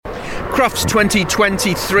Crufts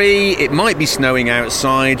 2023. It might be snowing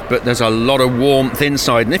outside, but there's a lot of warmth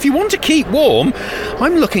inside. And if you want to keep warm,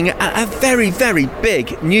 I'm looking at a very, very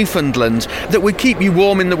big Newfoundland that would keep you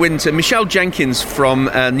warm in the winter. Michelle Jenkins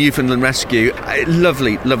from Newfoundland Rescue. A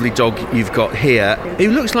lovely, lovely dog you've got here. He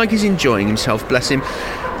looks like he's enjoying himself, bless him.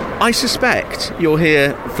 I suspect you're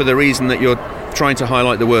here for the reason that you're trying to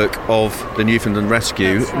highlight the work of the Newfoundland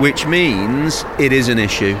Rescue, which means it is an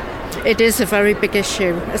issue. It is a very big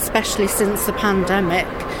issue, especially since the pandemic.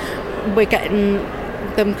 We're getting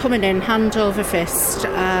them coming in hand over fist,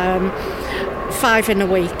 5 in a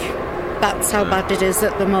week. That's how bad it is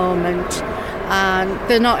at the moment. And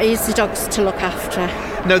they're not easy dogs to look after.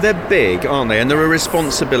 No, they're big, aren't they? And they're a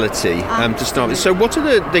responsibility to start with. So what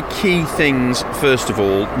are the key things, first of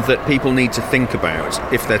all, that people need to think about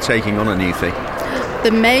if they're taking on a newfie?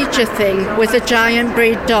 The major thing with a giant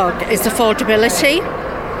breed dog is affordability.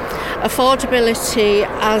 Affordability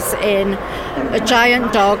as in a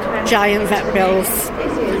giant dog, giant vet bills.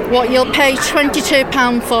 What you'll pay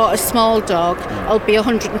 £22 for a small dog, it'll be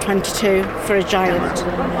 $122 for a giant.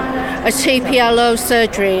 A TPLO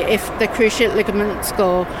surgery, if the cruciate ligaments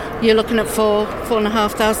go, you're looking at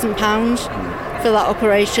 £4,500 for that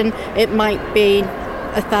operation. It might be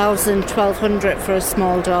 $1,000, $1,200 for a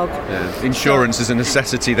small dog. Yeah. Insurance is a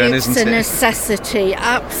necessity then, isn't it? It's a necessity,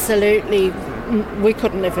 absolutely. We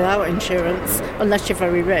couldn't live without insurance unless you're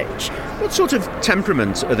very rich. What sort of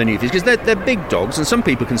temperament are the newfies? Because they're big dogs, and some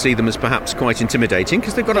people can see them as perhaps quite intimidating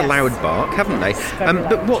because they've got a loud bark, haven't they?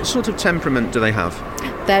 But what sort of temperament do they have?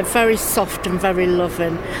 They're very soft and very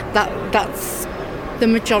loving. That's the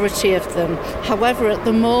majority of them. However, at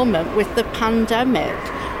the moment, with the pandemic,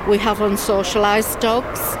 we have unsocialised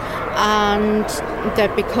dogs, and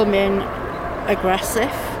they're becoming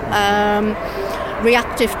aggressive,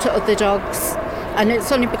 reactive to other dogs, and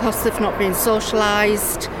it's only because they've not been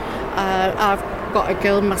socialised. I've got a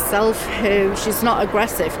girl myself who, she's not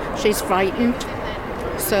aggressive, she's frightened,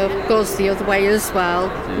 so it goes the other way as well,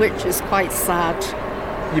 which is quite sad.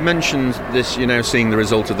 You mentioned this, you're now seeing the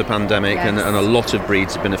result of the pandemic, and a lot of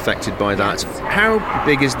breeds have been affected by that. Yes. How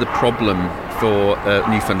big is the problem for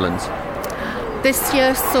Newfoundland? This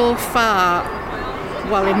year so far,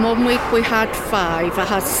 well, in 1 week we had 5. I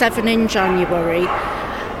had 7 in January,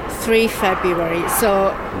 3 February.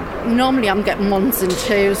 So normally I'm getting 1s and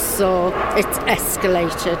 2s, so it's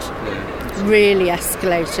escalated. Really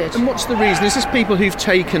escalated. And what's the reason? Is this people who've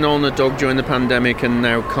taken on a dog during the pandemic and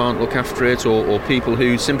now can't look after it, or people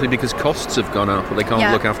who simply because costs have gone up or they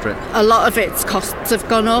can't look after it? A lot of it's costs have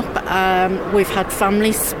gone up. We've had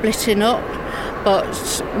families splitting up,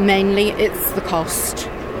 but mainly it's the cost.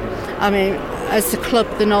 I mean, as the club,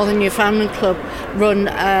 the Northern Newfoundland Club, run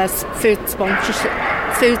a food sponsorship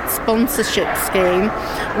scheme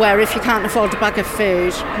where if you can't afford a bag of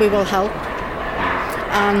food, we will help.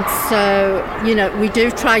 And so, we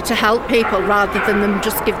do try to help people rather than them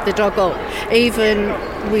just give the dog up. Even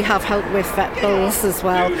we have help with vet bills as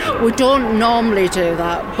well. We don't normally do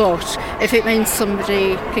that, but if it means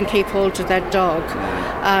somebody can keep hold of their dog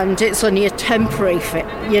and it's only a temporary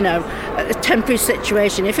a temporary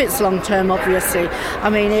situation, if it's long term, obviously. I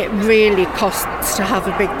mean, it really costs to have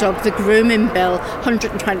a big dog. The grooming bill,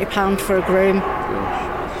 £120 for a groom.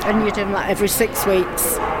 And you're doing that every 6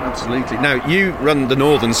 weeks. Absolutely. Now, you run the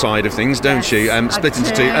northern side of things, don't you? Split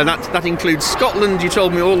into 2. And that includes Scotland, you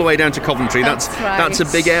told me, all the way down to Coventry. That's right. That's a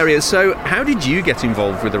big area. So how did you get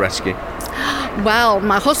involved with the rescue? Well,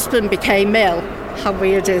 my husband became ill. How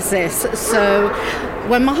weird is this? So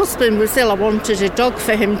when my husband was ill, I wanted a dog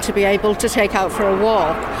for him to be able to take out for a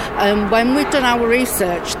walk. And when we'd done our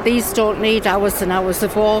research, these don't need hours and hours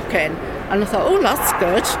of walking. And I thought, oh, that's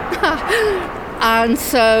good. And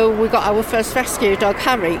so we got our first rescue dog,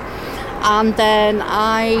 Harry. And then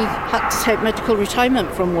I had to take medical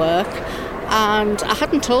retirement from work, and I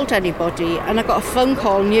hadn't told anybody. And I got a phone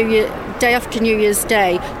call day after New Year's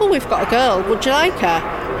Day. Oh, we've got a girl. Would you like her?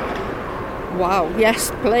 Wow, yes,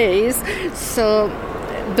 please. So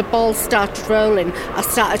the ball started rolling. I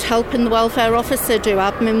started helping the welfare officer do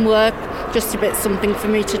admin work, just a bit something for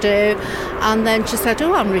me to do. And then she said,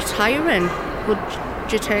 oh, I'm retiring. Would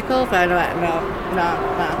you take over? And I went, no.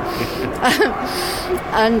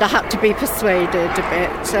 And I had to be persuaded a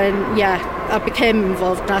bit. And I became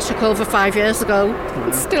involved. And I took over 5 years ago.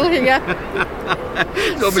 I'm still here.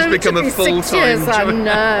 It's almost become a full-time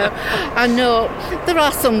job. I know. There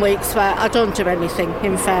are some weeks where I don't do anything,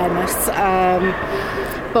 in fairness.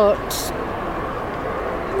 But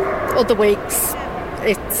other weeks,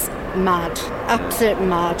 it's mad. Absolute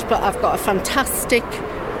mad. But I've got a fantastic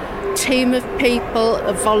team of people,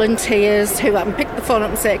 of volunteers who I can pick the phone up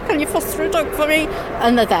and say, can you foster a dog for me?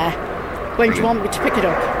 And they're there. When do you want me to pick it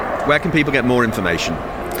up? Where can people get more information?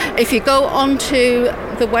 If you go onto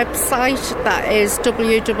the website, that is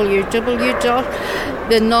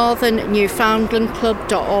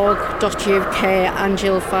www.thenorthernnewfoundlandclub.org.uk, and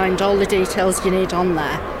you'll find all the details you need on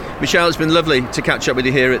there. Michelle, it's been lovely to catch up with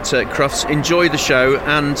you here at Crufts. Enjoy the show,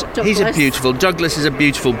 and Douglas is a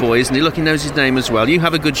beautiful boy, isn't he? Look, he knows his name as well. You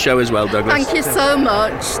have a good show as well, Douglas. Thank you so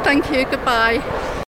much. Thank you. Goodbye.